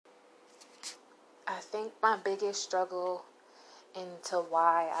I think my biggest struggle into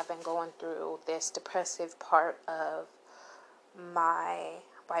why I've been going through this depressive part of my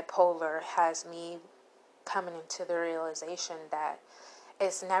bipolar has me coming into the realization that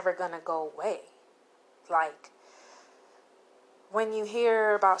it's never going to go away. Like, when you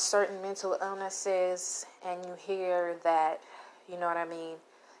hear about certain mental illnesses and you hear that, you know what I mean,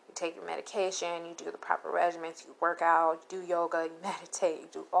 you take your medication, you do the proper regimens, you work out, you do yoga, you meditate, you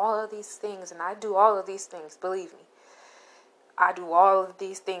do all of these things, and I do all of these things, believe me. I do all of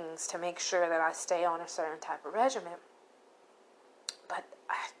these things to make sure that I stay on a certain type of regimen. But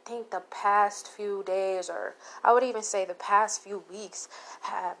I think the past few days, or I would even say the past few weeks,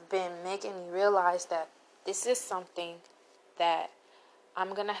 have been making me realize that this is something that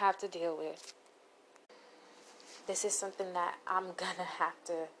I'm going to have to deal with. This is something that I'm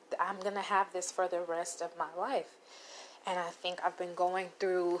going to have this for the rest of my life. And I think I've been going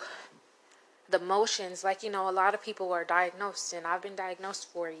through the motions. Like, a lot of people are diagnosed, and I've been diagnosed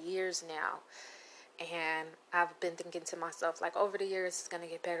for years now. And I've been thinking to myself, like, over the years, it's going to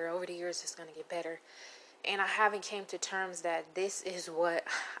get better. Over the years, it's going to get better. And I haven't came to terms that this is what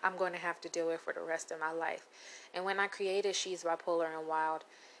I'm going to have to deal with for the rest of my life. And when I created She's Bipolar and Wild,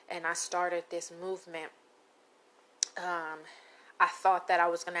 and I started this movement, I thought that I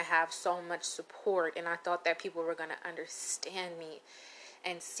was going to have so much support, and I thought that people were going to understand me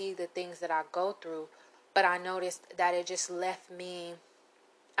and see the things that I go through. But I noticed that it just left me,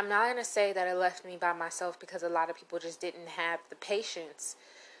 I'm not going to say that it left me by myself, because a lot of people just didn't have the patience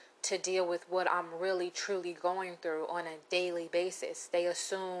to deal with what I'm really truly going through on a daily basis. They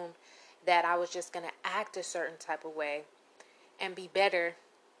assumed that I was just going to act a certain type of way and be better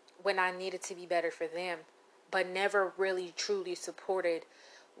when I needed to be better for them, but never really truly supported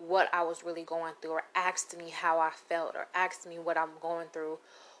what I was really going through, or asked me how I felt, or asked me what I'm going through,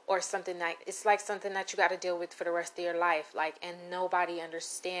 or something like, it's like something that you got to deal with for the rest of your life. Like, and nobody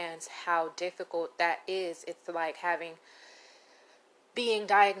understands how difficult that is. It's like being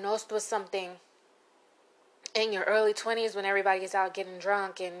diagnosed with something in your early 20s when everybody is out getting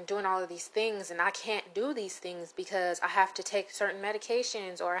drunk and doing all of these things, and I can't do these things because I have to take certain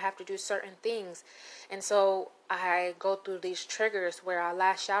medications or I have to do certain things. And so I go through these triggers where I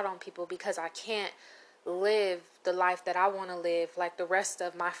lash out on people because I can't live the life that I want to live like the rest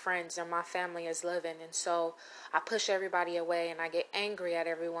of my friends or my family is living. And so I push everybody away, and I get angry at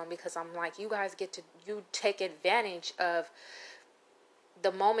everyone because I'm like, you take advantage of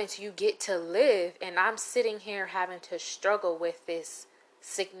the moments you get to live, and I'm sitting here having to struggle with this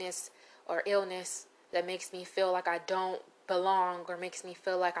sickness or illness that makes me feel like I don't belong, or makes me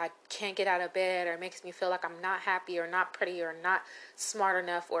feel like I can't get out of bed, or makes me feel like I'm not happy or not pretty or not smart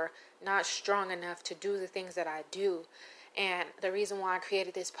enough or not strong enough to do the things that I do. And the reason why I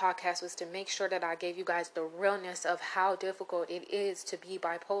created this podcast was to make sure that I gave you guys the realness of how difficult it is to be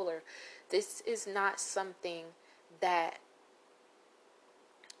bipolar. This is not something that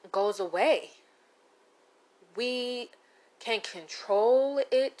goes away. We can control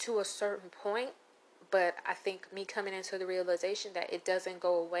it to a certain point, but I think me coming into the realization that it doesn't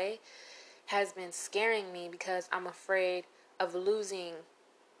go away has been scaring me, because I'm afraid of losing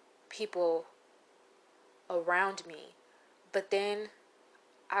people around me. But then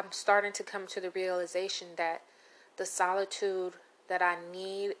I'm starting to come to the realization that the solitude that I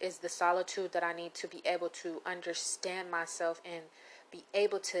need is the solitude that I need to be able to understand myself and be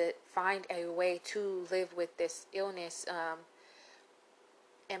able to find a way to live with this illness,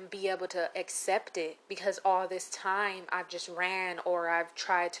 and be able to accept it, because all this time I've just ran, or I've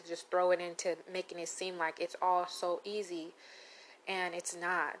tried to just throw it into making it seem like it's all so easy, and it's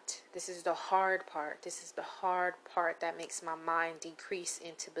not. This is the hard part. This is the hard part that makes my mind decrease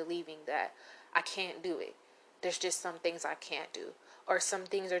into believing that I can't do it. There's just some things I can't do, or some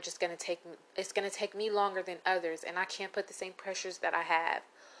things are just going to it's going to take me longer than others, and I can't put the same pressures that I have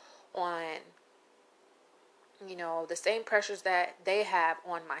on, the same pressures that they have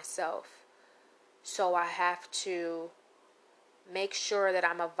on myself. So I have to make sure that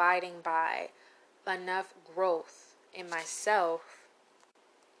I'm abiding by enough growth in myself,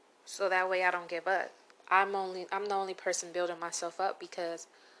 so that way I don't give up. I'm the only person building myself up, because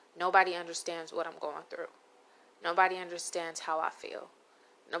nobody understands what I'm going through. Nobody understands how I feel.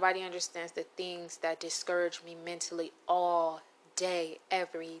 Nobody understands the things that discourage me mentally all day,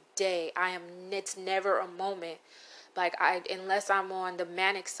 every day. It's never a moment unless I'm on the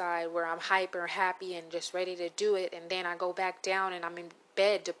manic side where I'm hyper happy and just ready to do it, and then I go back down and I'm in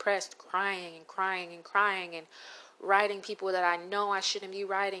bed depressed, crying and crying and crying, and writing people that I know I shouldn't be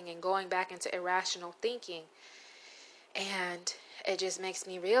writing, and going back into irrational thinking. And it just makes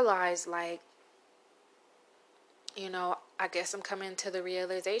me realize, like, I guess I'm coming to the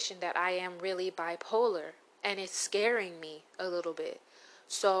realization that I am really bipolar, and it's scaring me a little bit.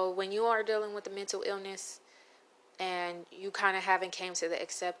 So when you are dealing with a mental illness and you kind of haven't came to the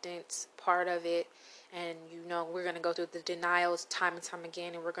acceptance part of it, and we're going to go through the denials time and time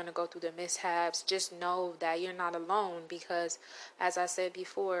again, and we're going to go through the mishaps, just know that you're not alone, because as I said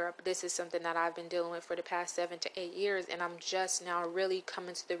before, this is something that I've been dealing with for the past 7 to 8 years, and I'm just now really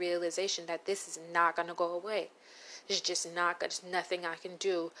coming to the realization that this is not going to go away. It's just not, there's nothing I can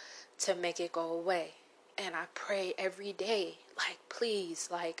do to make it go away. And I pray every day, like, please,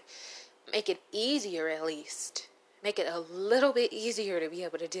 like, make it easier at least. Make it a little bit easier to be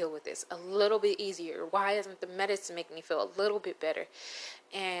able to deal with this. A little bit easier. Why isn't the medicine making me feel a little bit better?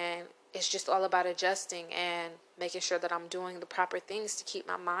 And it's just all about adjusting and making sure that I'm doing the proper things to keep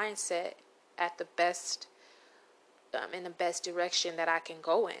my mindset at the best, in the best direction that I can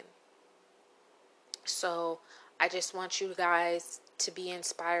go in. So I just want you guys to be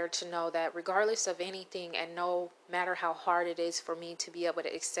inspired to know that regardless of anything, and no matter how hard it is for me to be able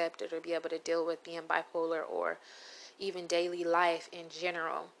to accept it or be able to deal with being bipolar or even daily life in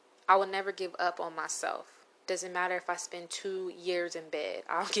general, I will never give up on myself. Doesn't matter if I spend 2 years in bed.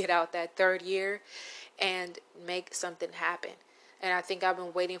 I'll get out that third year and make something happen. And I think I've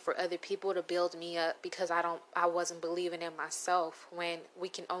been waiting for other people to build me up, because I wasn't believing in myself, when we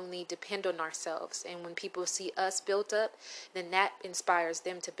can only depend on ourselves. And when people see us built up, then that inspires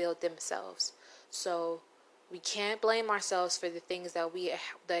them to build themselves. So we can't blame ourselves for the things that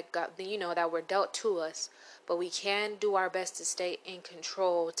that were dealt to us, but we can do our best to stay in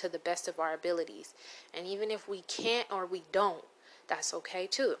control to the best of our abilities. And even if we can't or we don't, that's okay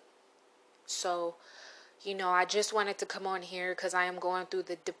too. So I just wanted to come on here because I am going through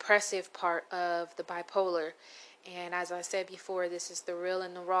the depressive part of the bipolar. And as I said before, this is the real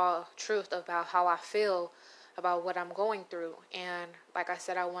and the raw truth about how I feel about what I'm going through. And like I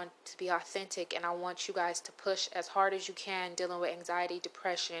said, I want to be authentic, and I want you guys to push as hard as you can dealing with anxiety,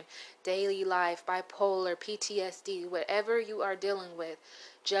 depression, daily life, bipolar, PTSD, whatever you are dealing with.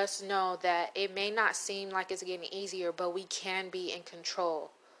 Just know that it may not seem like it's getting easier, but we can be in control.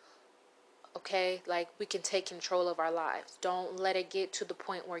 Okay, like, we can take control of our lives. Don't let it get to the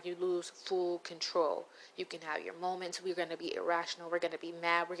point where you lose full control. You can have your moments. We're going to be irrational. We're going to be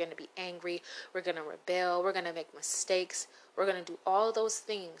mad. We're going to be angry. We're going to rebel. We're going to make mistakes. We're going to do all those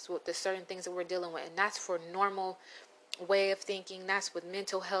things with the certain things that we're dealing with. And that's for normal way of thinking. That's with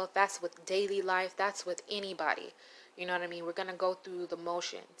mental health. That's with daily life. That's with anybody. You know what I mean? We're going to go through the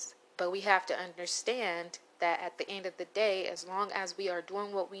motions. But we have to understand that at the end of the day, as long as we are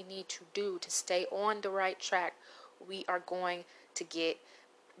doing what we need to do to stay on the right track, we are going to get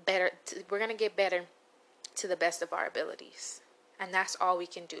better. We're going to get better to the best of our abilities. And that's all we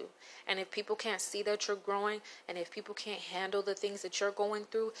can do. And if people can't see that you're growing, and if people can't handle the things that you're going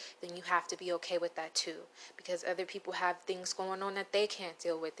through, then you have to be okay with that too. Because other people have things going on that they can't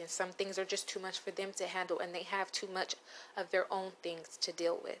deal with. And some things are just too much for them to handle. And they have too much of their own things to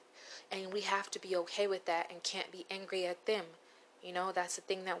deal with. And we have to be okay with that and can't be angry at them. That's the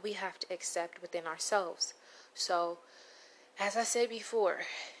thing that we have to accept within ourselves. So, as I said before,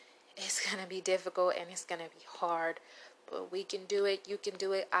 it's going to be difficult and it's going to be hard. But we can do it. You can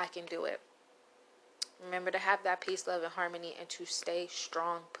do it. I can do it. Remember to have that peace, love, and harmony, and to stay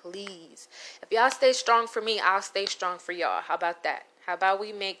strong, please. If y'all stay strong for me, I'll stay strong for y'all. How about that? How about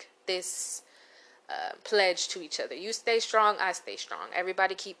we make this pledge to each other? You stay strong, I stay strong.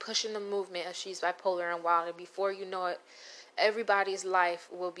 Everybody keep pushing the movement of She's Bipolar and Wild. And before you know it, everybody's life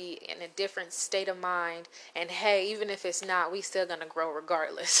will be in a different state of mind. And hey, even if it's not, we still gonna grow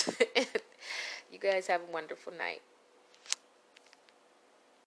regardless. You guys have a wonderful night.